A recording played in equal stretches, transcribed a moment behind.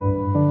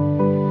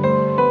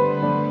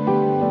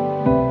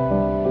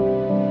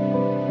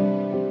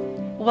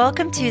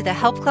Welcome to the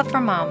Help Club for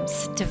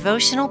Moms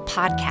devotional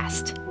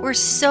podcast. We're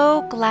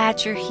so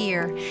glad you're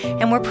here,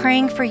 and we're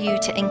praying for you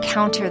to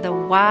encounter the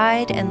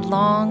wide and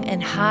long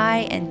and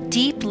high and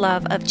deep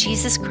love of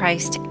Jesus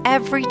Christ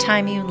every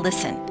time you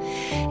listen.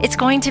 It's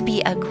going to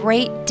be a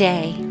great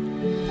day.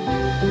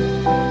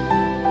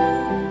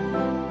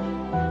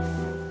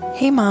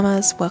 Hey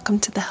mamas, welcome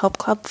to the Help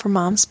Club for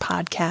Moms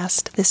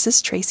podcast. This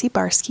is Tracy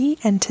Barsky,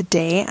 and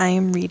today I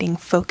am reading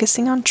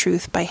Focusing on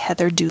Truth by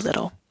Heather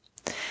Doolittle.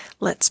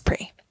 Let's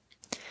pray.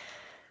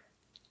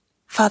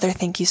 Father,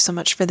 thank you so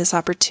much for this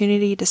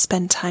opportunity to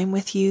spend time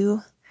with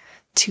you,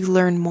 to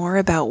learn more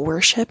about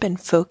worship and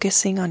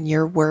focusing on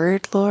your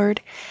word, Lord.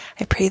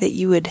 I pray that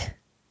you would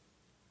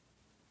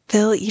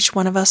fill each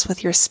one of us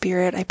with your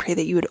spirit. I pray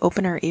that you would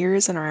open our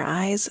ears and our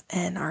eyes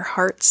and our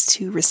hearts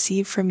to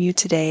receive from you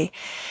today.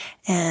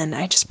 And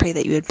I just pray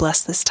that you would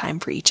bless this time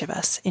for each of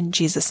us. In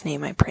Jesus'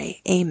 name I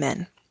pray.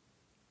 Amen.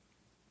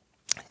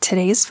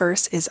 Today's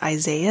verse is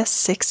Isaiah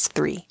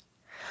 6:3.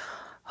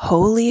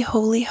 Holy,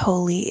 holy,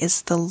 holy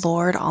is the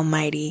Lord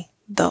Almighty.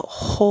 The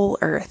whole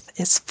earth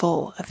is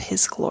full of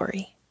His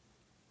glory.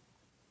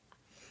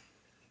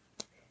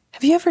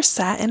 Have you ever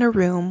sat in a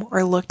room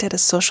or looked at a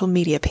social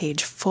media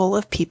page full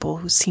of people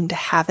who seem to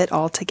have it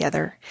all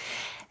together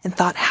and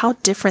thought how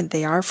different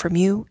they are from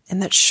you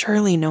and that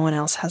surely no one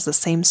else has the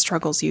same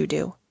struggles you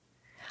do?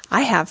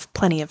 I have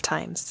plenty of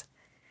times.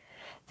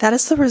 That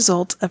is the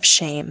result of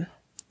shame.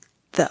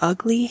 The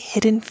ugly,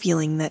 hidden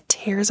feeling that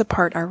tears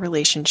apart our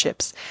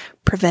relationships,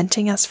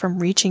 preventing us from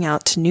reaching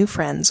out to new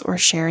friends or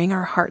sharing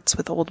our hearts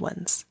with old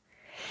ones.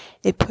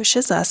 It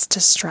pushes us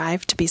to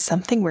strive to be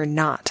something we're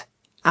not,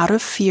 out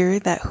of fear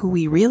that who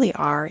we really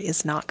are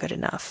is not good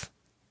enough.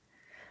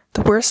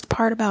 The worst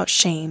part about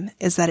shame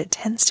is that it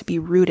tends to be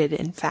rooted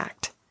in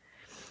fact.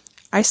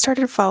 I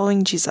started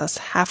following Jesus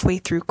halfway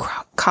through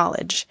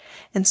college,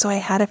 and so I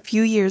had a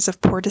few years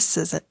of poor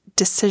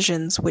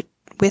decisions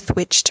with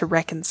which to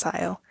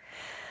reconcile.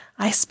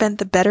 I spent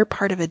the better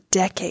part of a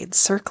decade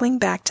circling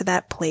back to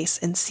that place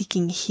and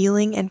seeking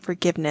healing and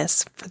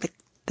forgiveness for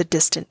the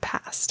distant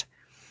past.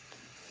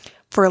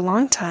 For a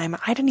long time,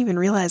 I didn't even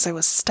realize I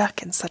was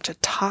stuck in such a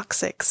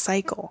toxic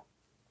cycle.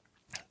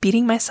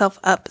 Beating myself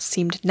up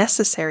seemed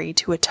necessary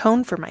to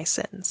atone for my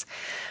sins,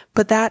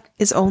 but that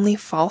is only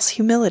false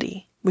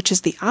humility, which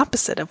is the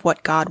opposite of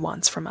what God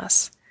wants from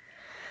us.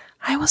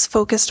 I was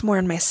focused more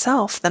on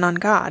myself than on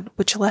God,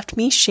 which left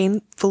me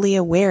shamefully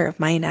aware of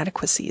my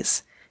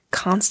inadequacies,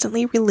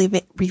 constantly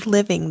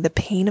reliving the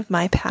pain of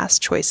my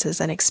past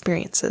choices and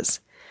experiences.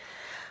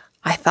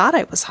 I thought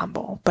I was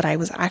humble, but I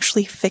was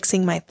actually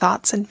fixing my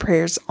thoughts and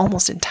prayers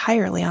almost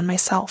entirely on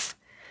myself.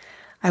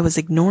 I was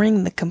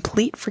ignoring the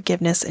complete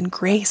forgiveness and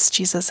grace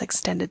Jesus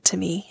extended to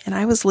me, and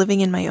I was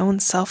living in my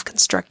own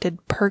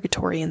self-constructed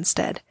purgatory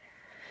instead.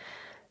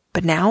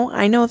 But now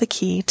I know the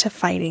key to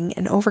fighting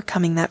and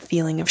overcoming that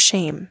feeling of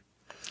shame.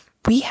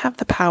 We have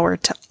the power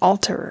to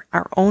alter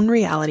our own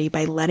reality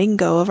by letting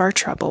go of our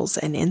troubles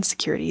and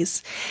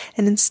insecurities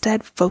and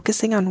instead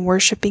focusing on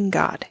worshiping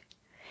God.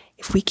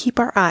 If we keep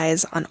our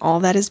eyes on all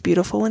that is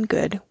beautiful and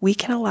good, we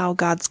can allow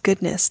God's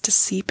goodness to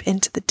seep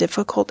into the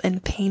difficult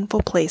and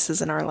painful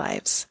places in our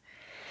lives.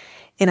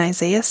 In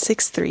Isaiah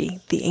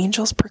 6:3, the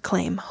angels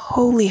proclaim,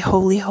 "Holy,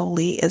 holy,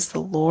 holy is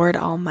the Lord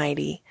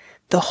Almighty.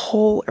 The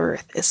whole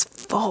earth is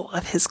full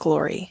of His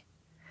glory."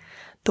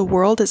 The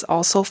world is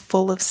also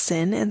full of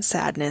sin and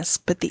sadness,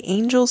 but the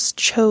angels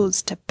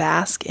chose to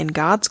bask in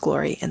God's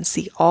glory and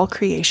see all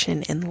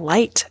creation in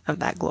light of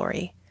that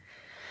glory.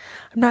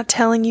 I'm not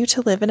telling you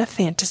to live in a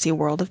fantasy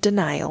world of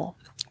denial,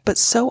 but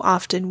so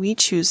often we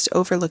choose to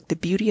overlook the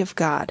beauty of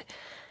God,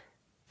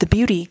 the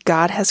beauty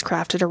God has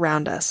crafted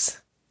around us,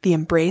 the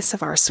embrace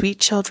of our sweet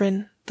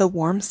children, the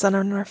warm sun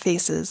on our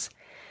faces,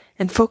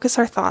 and focus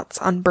our thoughts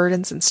on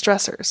burdens and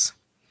stressors.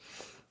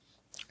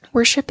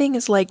 Worshipping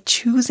is like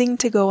choosing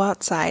to go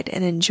outside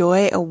and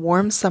enjoy a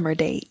warm summer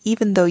day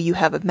even though you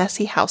have a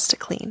messy house to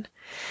clean.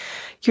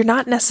 You're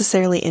not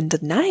necessarily in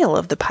denial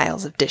of the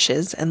piles of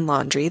dishes and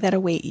laundry that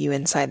await you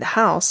inside the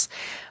house,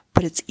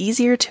 but it's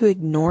easier to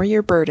ignore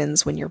your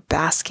burdens when you're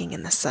basking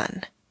in the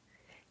sun.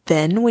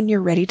 Then, when you're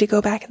ready to go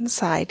back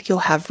inside,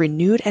 you'll have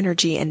renewed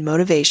energy and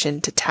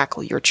motivation to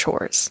tackle your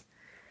chores.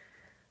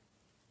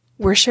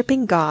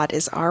 Worshipping God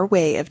is our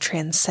way of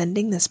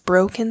transcending this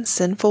broken,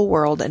 sinful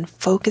world and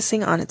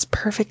focusing on its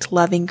perfect,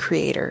 loving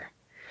Creator.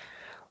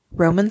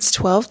 Romans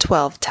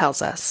 12:12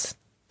 tells us,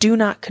 "Do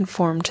not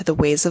conform to the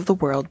ways of the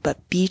world,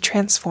 but be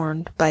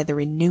transformed by the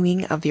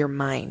renewing of your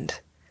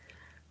mind."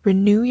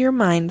 Renew your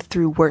mind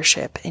through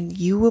worship, and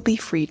you will be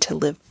free to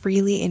live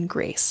freely in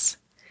grace.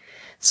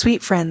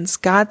 Sweet friends,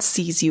 God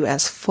sees you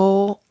as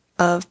full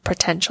of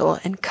potential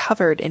and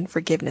covered in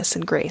forgiveness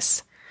and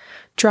grace.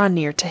 Draw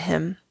near to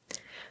Him.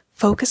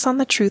 Focus on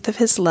the truth of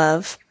His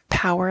love,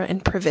 power,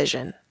 and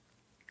provision.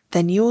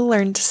 Then you will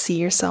learn to see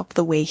yourself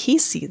the way He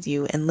sees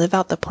you and live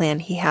out the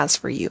plan He has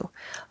for you,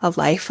 a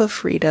life of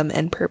freedom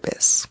and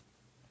purpose.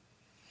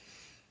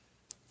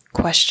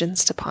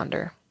 Questions to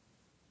ponder.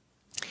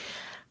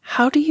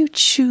 How do you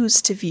choose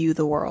to view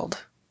the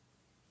world?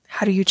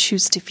 How do you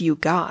choose to view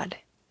God?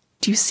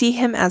 Do you see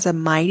him as a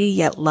mighty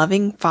yet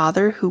loving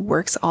Father who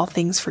works all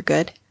things for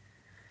good?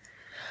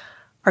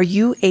 Are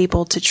you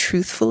able to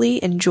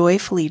truthfully and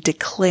joyfully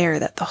declare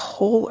that the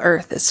whole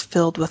earth is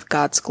filled with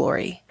God's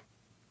glory?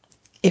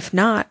 If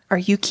not, are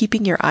you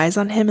keeping your eyes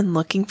on him and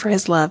looking for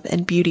his love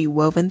and beauty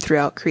woven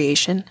throughout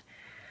creation?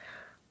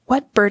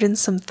 What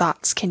burdensome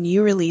thoughts can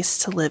you release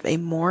to live a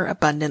more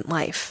abundant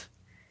life?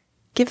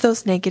 Give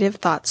those negative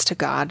thoughts to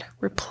God,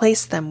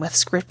 replace them with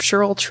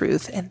scriptural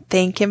truth, and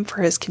thank him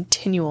for his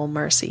continual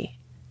mercy.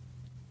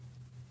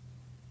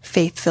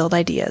 Faith-filled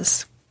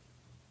ideas.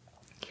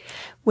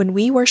 When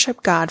we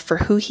worship God for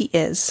who he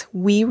is,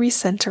 we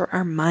recenter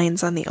our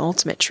minds on the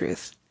ultimate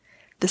truth.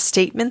 The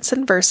statements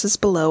and verses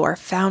below are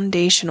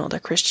foundational to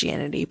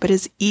Christianity, but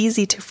it's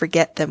easy to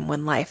forget them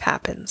when life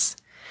happens.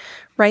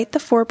 Write the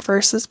 4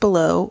 verses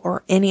below,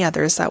 or any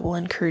others that will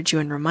encourage you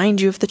and remind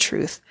you of the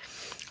truth,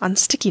 on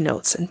sticky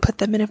notes and put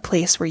them in a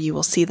place where you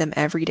will see them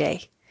every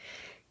day.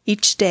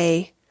 Each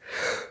day,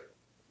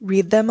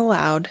 read them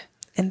aloud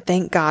and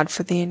thank God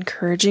for the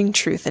encouraging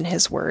truth in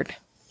his word.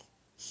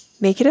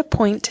 Make it a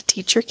point to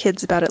teach your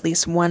kids about at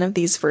least one of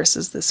these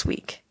verses this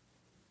week.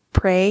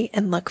 Pray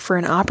and look for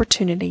an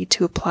opportunity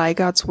to apply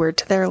God's word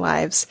to their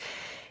lives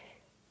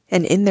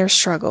and in their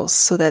struggles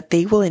so that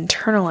they will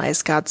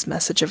internalize God's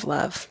message of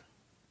love.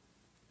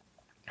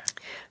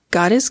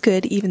 God is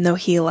good even though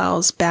he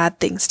allows bad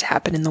things to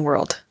happen in the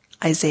world.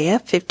 Isaiah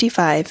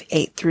 55,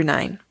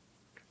 8-9.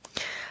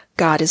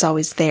 God is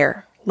always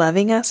there,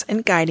 loving us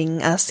and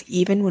guiding us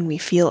even when we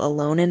feel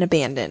alone and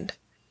abandoned.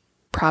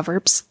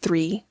 Proverbs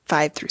 3,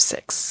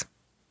 5-6.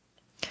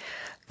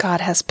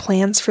 God has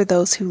plans for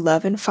those who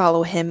love and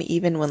follow him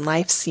even when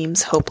life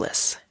seems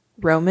hopeless.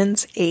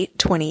 Romans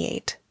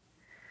 8:28.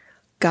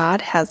 God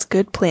has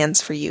good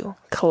plans for you.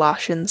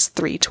 Colossians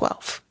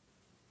 3:12.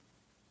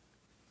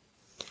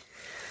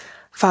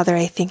 Father,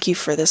 I thank you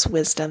for this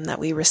wisdom that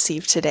we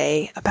received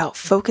today about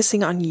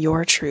focusing on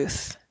your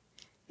truth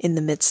in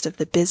the midst of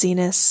the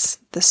busyness,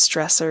 the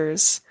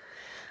stressors,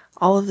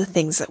 all of the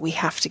things that we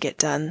have to get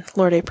done.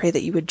 Lord, I pray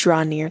that you would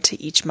draw near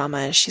to each mama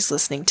as she's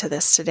listening to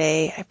this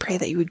today. I pray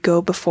that you would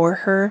go before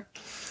her,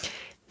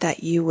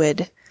 that you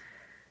would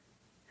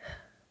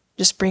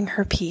just bring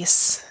her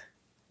peace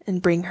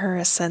and bring her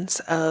a sense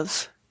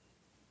of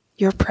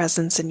your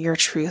presence and your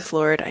truth,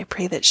 Lord. I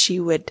pray that she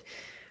would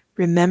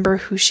remember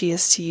who she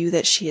is to you,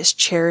 that she is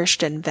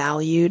cherished and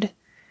valued,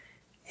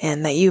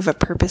 and that you have a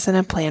purpose and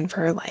a plan for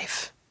her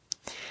life.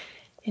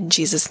 In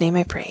Jesus' name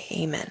I pray,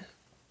 amen.